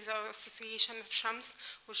 especially the Association of Shams,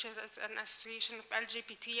 which is an association of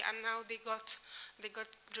LGBT, and now they got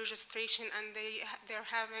registration and they're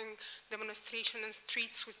having demonstration in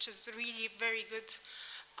streets, which is really very good.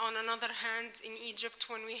 On another hand, in Egypt,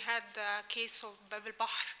 when we had the case of Bab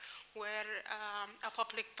al-Bahr, where a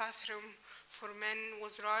public bathroom for men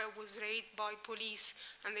was raided by police,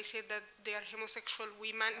 and they said that they are homosexual,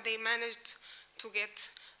 they managed to get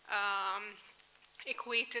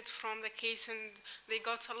equated from the case, and they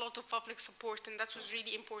got a lot of public support, and that was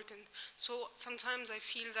really important. So sometimes I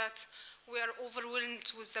feel that we are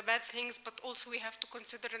overwhelmed with the bad things, but also we have to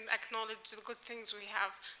consider and acknowledge the good things we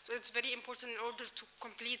have. So it's very important in order to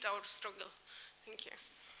complete our struggle. Thank you.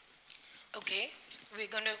 Okay, we're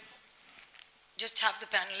going to just have the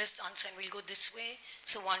panelists answer, and we'll go this way.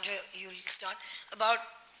 So Wanja, you'll start.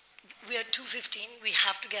 We are 2:15. We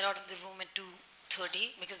have to get out of the room at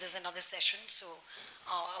 2:30 because there's another session. So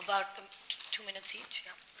about 2 minutes each.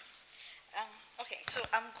 Yeah. Okay, so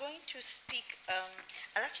I'm going to speak,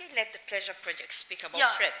 I'll actually let the Pleasure Project speak about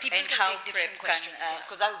PrEP and how PrEP can,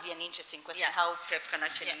 because that would be an interesting question, how PrEP can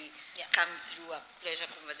actually come through a pleasure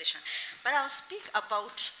conversation. But I'll speak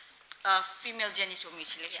about female genital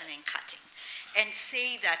mutilation and cutting, and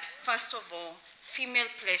say that, first of all, female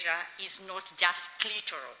pleasure is not just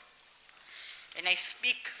clitoral. And I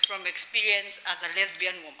speak from experience as a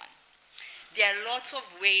lesbian woman. There are lots of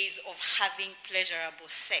ways of having pleasurable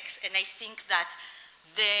sex, and I think that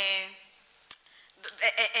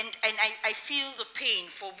I feel the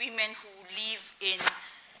pain for women who live in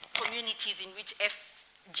communities in which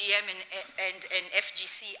FGM and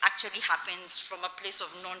FGC actually happens from a place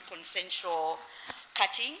of non-consensual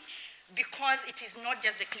cutting, because it is not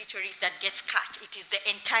just the clitoris that gets cut, it is the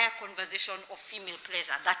entire conversation of female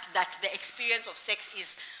pleasure, that the experience of sex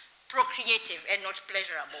is procreative and not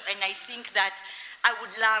pleasurable. And I think that I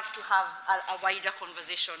would love to have a wider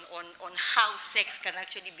conversation on how sex can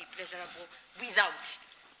actually be pleasurable without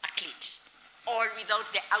a clit or without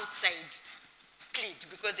the outside clit,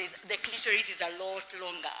 because the clitoris is a lot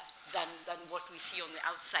longer than what we see on the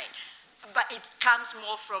outside. But it comes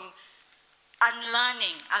more from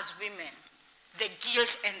unlearning as women the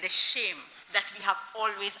guilt and the shame that we have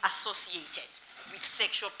always associated with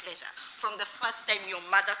sexual pleasure. From the first time your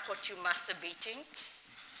mother caught you masturbating,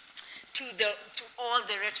 to all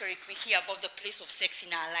the rhetoric we hear about the place of sex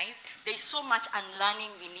in our lives, there is so much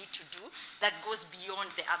unlearning we need to do that goes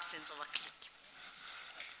beyond the absence of a clit.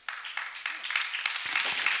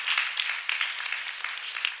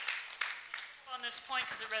 On this point,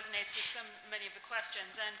 because it resonates with many of the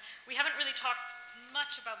questions, and we haven't really talked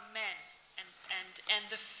much about men and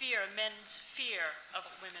the fear, men's fear of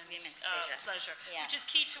women's pleasure, which is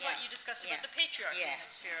key to what you discussed about the patriarchy and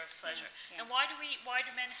its fear of pleasure. And why do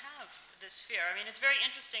men have this fear? I mean, it's very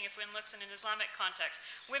interesting if one looks in an Islamic context.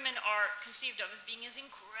 Women are conceived of as being as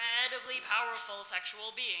incredibly powerful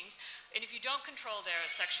sexual beings, and if you don't control their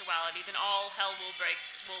sexuality, then all hell will break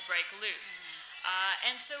loose.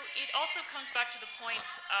 And so it also comes back to the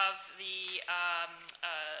point of the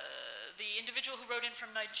individual who wrote in from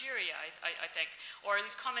Nigeria, I think, or at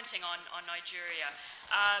least commenting on Nigeria,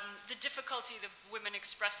 the difficulty of women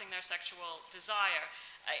expressing their sexual desire.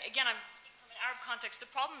 Again, I'm speaking from an Arab context. The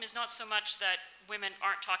problem is not so much that women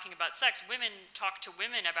aren't talking about sex. Women talk to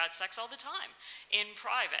women about sex all the time in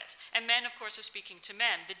private. And men, of course, are speaking to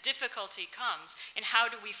men. The difficulty comes in how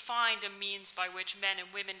do we find a means by which men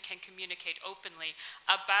and women can communicate openly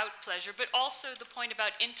about pleasure, but also the point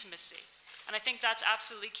about intimacy. And I think that's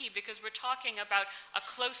absolutely key, because we're talking about a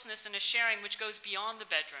closeness and a sharing which goes beyond the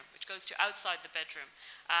bedroom, which goes to outside the bedroom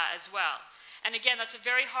as well. And again, that's a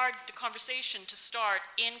very hard conversation to start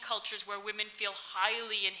in cultures where women feel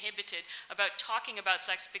highly inhibited about talking about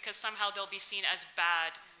sex because somehow they'll be seen as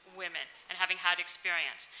bad women and having had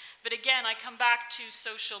experience. But again, I come back to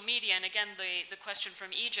social media, and again, the question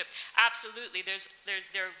from Egypt, absolutely, there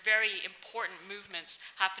are very important movements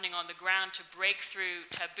happening on the ground to break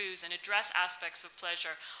through taboos and address aspects of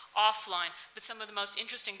pleasure offline, but some of the most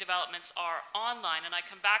interesting developments are online, and I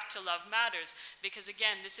come back to Love Matters, because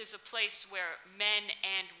again, this is a place where men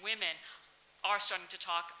and women are starting to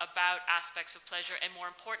talk about aspects of pleasure, and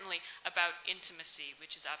more importantly, about intimacy,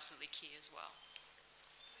 which is absolutely key as well.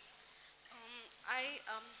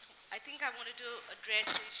 I think I wanted to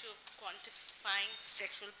address the issue of quantifying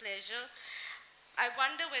sexual pleasure. I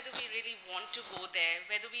wonder whether we really want to go there,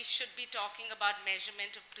 whether we should be talking about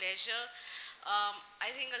measurement of pleasure.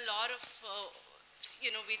 I think a lot of,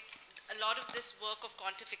 a lot of this work of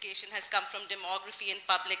quantification has come from demography and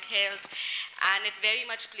public health, and it very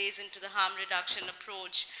much plays into the harm reduction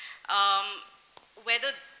approach.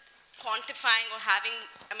 Whether quantifying or having,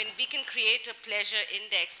 I mean, we can create a pleasure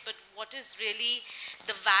index, but what is really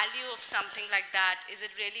the value of something like that? Is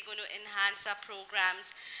it really going to enhance our programs?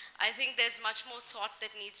 I think there's much more thought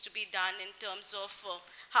that needs to be done in terms of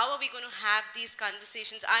how are we going to have these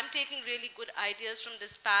conversations. I'm taking really good ideas from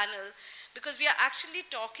this panel because we are actually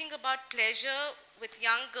talking about pleasure with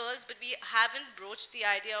young girls, but we haven't broached the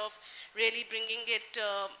idea of really bringing it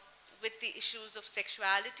with the issues of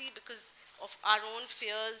sexuality because of our own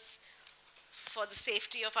fears for the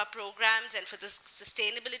safety of our programs and for the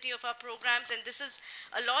sustainability of our programs. And this is,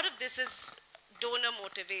 a lot of this is donor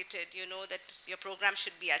motivated, you know, that your program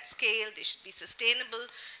should be at scale, they should be sustainable.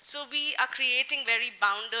 So we are creating very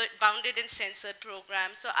bounded and censored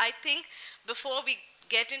programs. So I think before we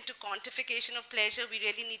get into quantification of pleasure, we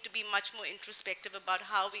really need to be much more introspective about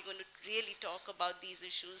how we're going to really talk about these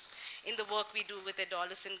issues in the work we do with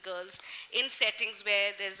adolescent girls in settings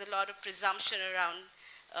where there's a lot of presumption around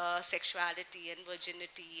sexuality and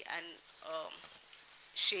virginity and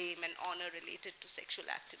shame and honor related to sexual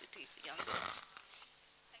activity for young girls.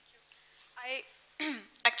 Thank you. I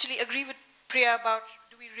actually agree with Priya about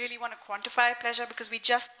do we really want to quantify pleasure, because we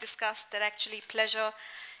just discussed that actually pleasure,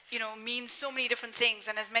 you know, means so many different things,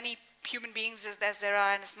 and as many human beings as there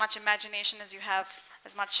are and as much imagination as you have,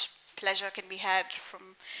 as much pleasure can be had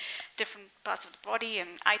from different parts of the body and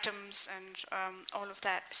items and all of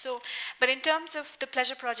that. So, but in terms of the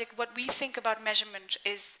pleasure project, what we think about measurement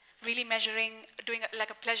is really measuring, doing like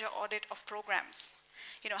a pleasure audit of programs.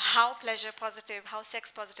 You know, how pleasure positive, how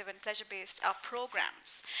sex positive and pleasure based are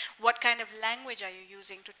programs. What kind of language are you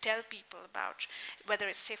using to tell people about whether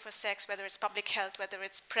it's safer sex, whether it's public health, whether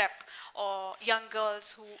it's PrEP, or young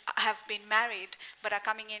girls who have been married but are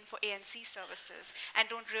coming in for ANC services and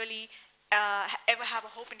don't really ever have a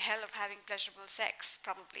hope in hell of having pleasurable sex,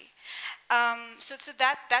 probably. So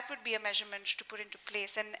that would be a measurement to put into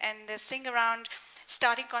place. And the thing around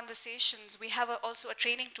starting conversations, we have also a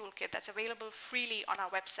training toolkit that's available freely on our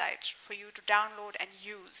website for you to download and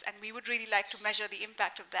use. And we would really like to measure the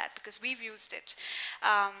impact of that because we've used it.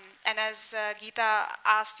 And as Geeta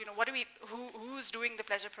asked, you know, who's doing the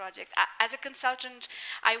Pleasure Project? As a consultant,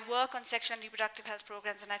 I work on sexual and reproductive health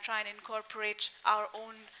programs, and I try and incorporate our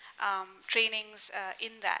own trainings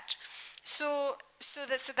in that. So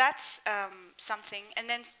that's something. And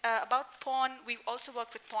then about porn, we've also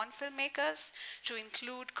worked with porn filmmakers to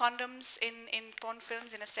include condoms in porn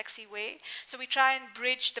films in a sexy way. So we try and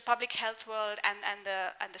bridge the public health world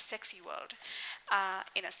and the sexy world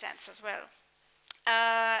in a sense as well.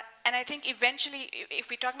 And I think eventually,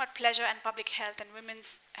 if we talk about pleasure and public health and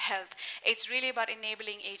women's health, it's really about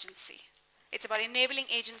enabling agency. It's about enabling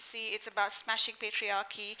agency, it's about smashing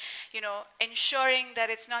patriarchy, you know, ensuring that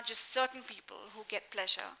it's not just certain people who get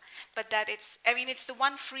pleasure, but that it's, I mean, it's the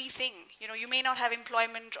one free thing. You know, you may not have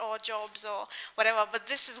employment or jobs or whatever, but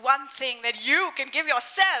this is one thing that you can give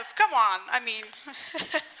yourself. Come on, I mean.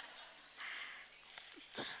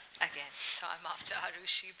 Again, so I'm after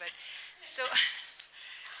Arushi, but so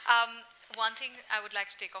one thing I would like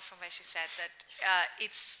to take off from where she said that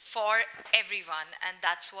it's for everyone, and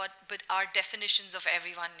that's what, but our definitions of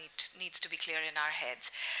everyone needs to be clear in our heads.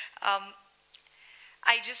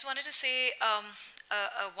 I just wanted to say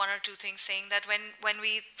one or two things, saying that when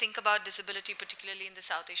we think about disability, particularly in the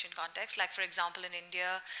South Asian context, like for example in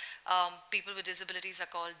India, people with disabilities are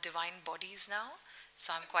called divine bodies now,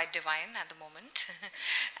 so I'm quite divine at the moment.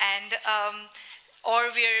 And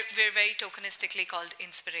or we're very tokenistically called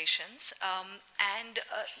inspirations.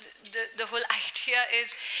 The whole idea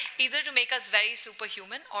is either to make us very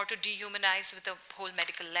superhuman or to dehumanize with a whole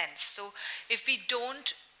medical lens. So if we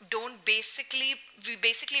don't we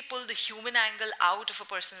basically pull the human angle out of a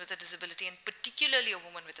person with a disability, and particularly a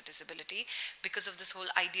woman with a disability, because of this whole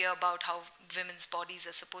idea about how women's bodies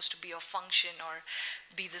are supposed to be of function or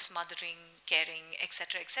be this mothering, caring,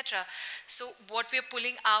 etc., etc. So what we're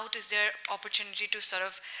pulling out is their opportunity to sort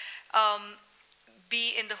of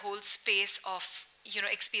be in the whole space of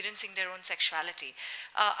experiencing their own sexuality.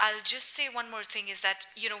 I'll just say one more thing is that,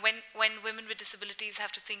 when women with disabilities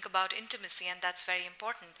have to think about intimacy, and that's very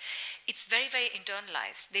important, it's very, very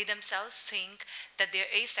internalized. They themselves think that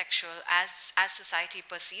they're asexual as society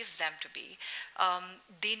perceives them to be.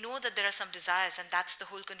 They know that there are some desires, and that's the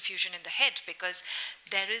whole confusion in the head, because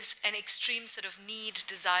there is an extreme sort of need,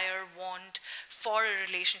 desire, want for a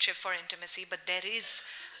relationship, for intimacy, but there is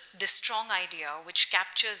this strong idea which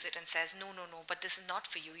captures it and says, no, no, no, but this is not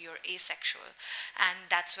for you, you're asexual.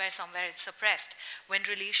 And that's where somewhere it's suppressed. When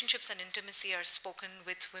relationships and intimacy are spoken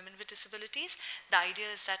with women with disabilities, the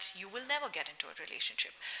idea is that you will never get into a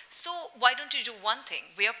relationship. So why don't you do one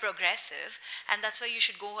thing? We are progressive, and that's why you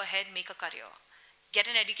should go ahead and make a career. Get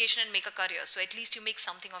an education and make a career. So at least you make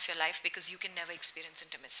something of your life, because you can never experience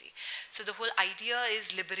intimacy. So the whole idea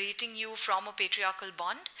is liberating you from a patriarchal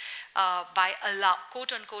bond by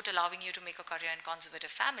quote unquote allowing you to make a career in conservative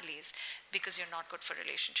families, because you're not good for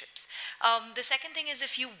relationships. The second thing is,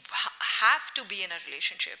 if you have to be in a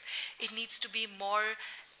relationship, it needs to be more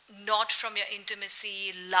not from your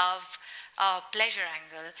intimacy, love, pleasure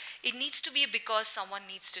angle. It needs to be because someone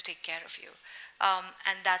needs to take care of you.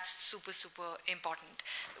 And that's super, super important.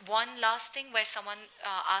 One last thing, where someone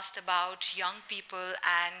asked about young people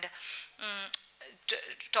and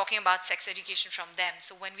talking about sex education from them.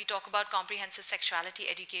 So when we talk about comprehensive sexuality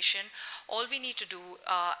education, all we need to do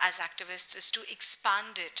as activists is to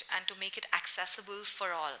expand it and to make it accessible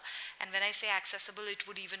for all. And when I say accessible, it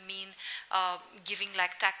would even mean giving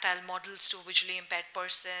like tactile models to a visually impaired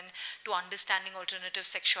person, to understanding alternative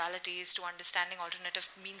sexualities, to understanding alternative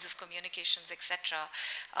means of communications, etc.,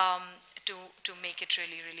 to make it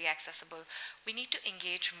really, really accessible. We need to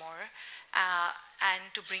engage more.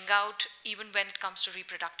 And to bring out, even when it comes to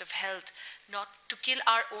reproductive health, not to kill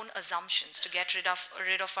our own assumptions, to get rid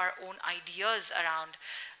of our own ideas around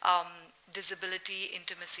disability,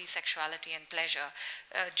 intimacy, sexuality, and pleasure.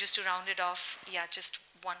 Just to round it off, yeah, just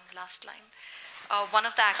one last line. One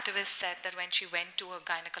of the activists said that when she went to a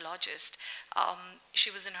gynecologist, she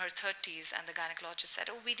was in her 30s, and the gynecologist said,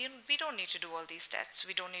 oh, we don't need to do all these tests.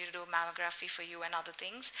 We don't need to do mammography for you and other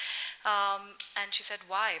things. And she said,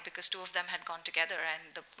 why? Because two of them had gone together,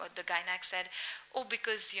 and the gynac said, oh,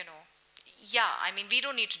 because, yeah, I mean, we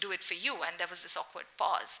don't need to do it for you. And there was this awkward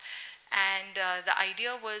pause. And the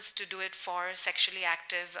idea was to do it for sexually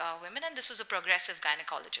active women, and this was a progressive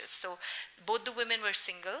gynecologist. So both the women were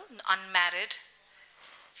single, unmarried,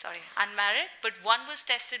 but one was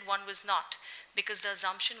tested, one was not, because the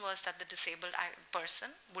assumption was that the disabled person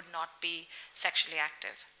would not be sexually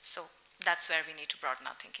active. So that's where we need to broaden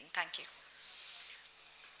our thinking. Thank you.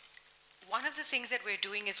 One of the things that we're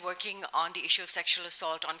doing is working on the issue of sexual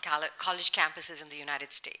assault on college campuses in the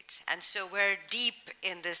United States. And so we're deep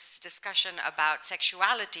in this discussion about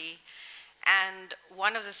sexuality. And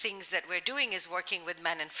one of the things that we're doing is working with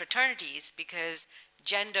men in fraternities, because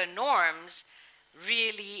gender norms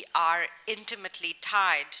really are intimately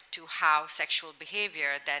tied to how sexual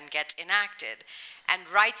behavior then gets enacted. And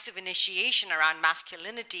rites of initiation around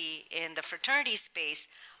masculinity in the fraternity space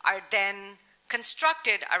are then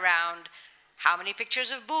constructed around how many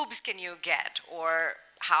pictures of boobs can you get, or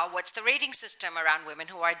what's the rating system around women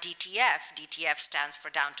who are DTF. DTF stands for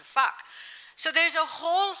down to fuck. So there's a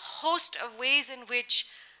whole host of ways in which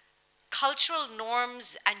cultural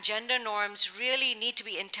norms and gender norms really need to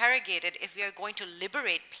be interrogated if we are going to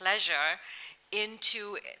liberate pleasure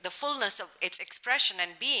into the fullness of its expression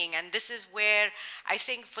and being. And this is where I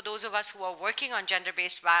think for those of us who are working on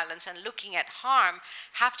gender-based violence and looking at harm,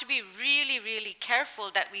 have to be really, really careful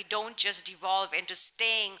that we don't just devolve into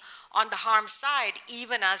staying on the harm side,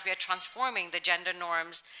 even as we are transforming the gender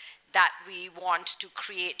norms that we want to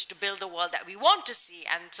create to build the world that we want to see.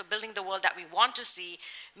 And so building the world that we want to see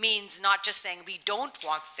means not just saying we don't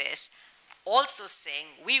want this, also saying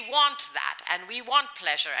we want that, and we want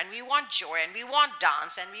pleasure, and we want joy, and we want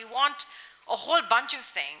dance, and we want a whole bunch of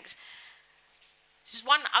things. Just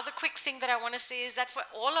one other quick thing that I want to say is that for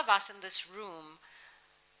all of us in this room,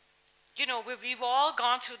 we've all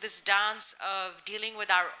gone through this dance of dealing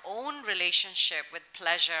with our own relationship with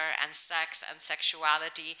pleasure and sex and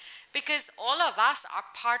sexuality, because all of us are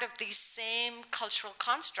part of these same cultural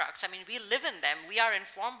constructs. I mean, we live in them, we are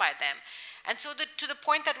informed by them. And so to the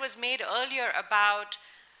point that was made earlier about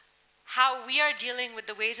how we are dealing with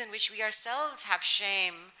the ways in which we ourselves have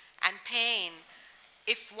shame and pain.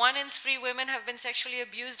 If 1 in 3 women have been sexually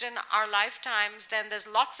abused in our lifetimes, then there's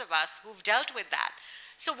lots of us who've dealt with that.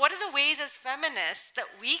 So what are the ways as feminists that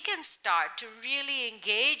we can start to really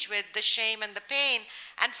engage with the shame and the pain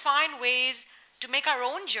and find ways to make our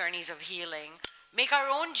own journeys of healing, make our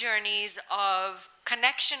own journeys of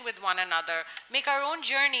connection with one another, make our own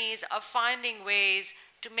journeys of finding ways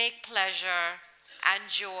to make pleasure and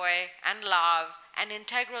joy and love an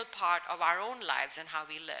integral part of our own lives and how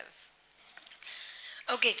we live?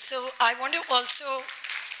 Okay, so I want to also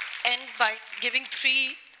end by giving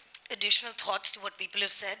 3 additional thoughts to what people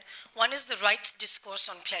have said. One is the rights discourse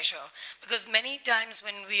on pleasure, because many times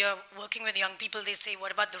when we are working with young people, they say,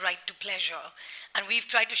 what about the right to pleasure? And we've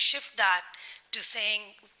tried to shift that to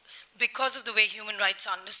saying, because of the way human rights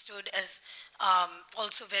are understood as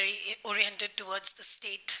also very oriented towards the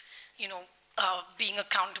state, being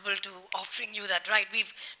accountable to offering you that right,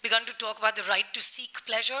 we've begun to talk about the right to seek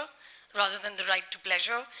pleasure rather than the right to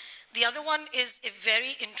pleasure. The other one is a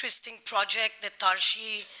very interesting project that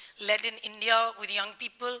Tarshi led in India with young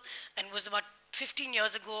people, and was about 15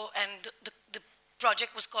 years ago, and the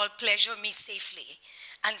project was called Pleasure Me Safely.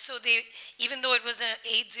 And so they, even though it was an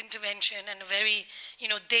AIDS intervention and a very,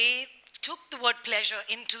 they took the word pleasure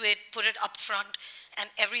into it, put it up front, and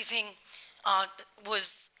everything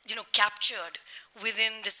was, captured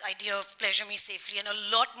within this idea of Pleasure Me Safely, and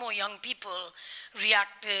a lot more young people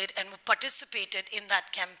reacted and participated in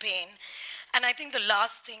that campaign. And I think the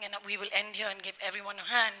last thing, and we will end here and give everyone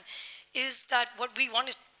a hand, is that what we want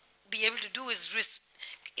to be able to do is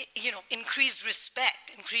increase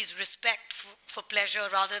respect for pleasure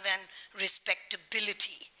rather than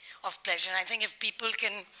respectability of pleasure. And I think if people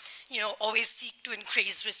can, always seek to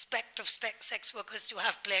increase respect of sex workers to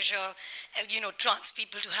have pleasure, trans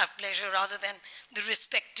people to have pleasure, rather than the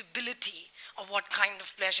respectability of what kind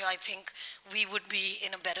of pleasure, I think we would be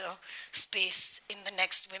in a better space in the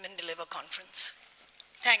next Women Deliver conference.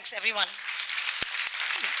 Thanks, everyone.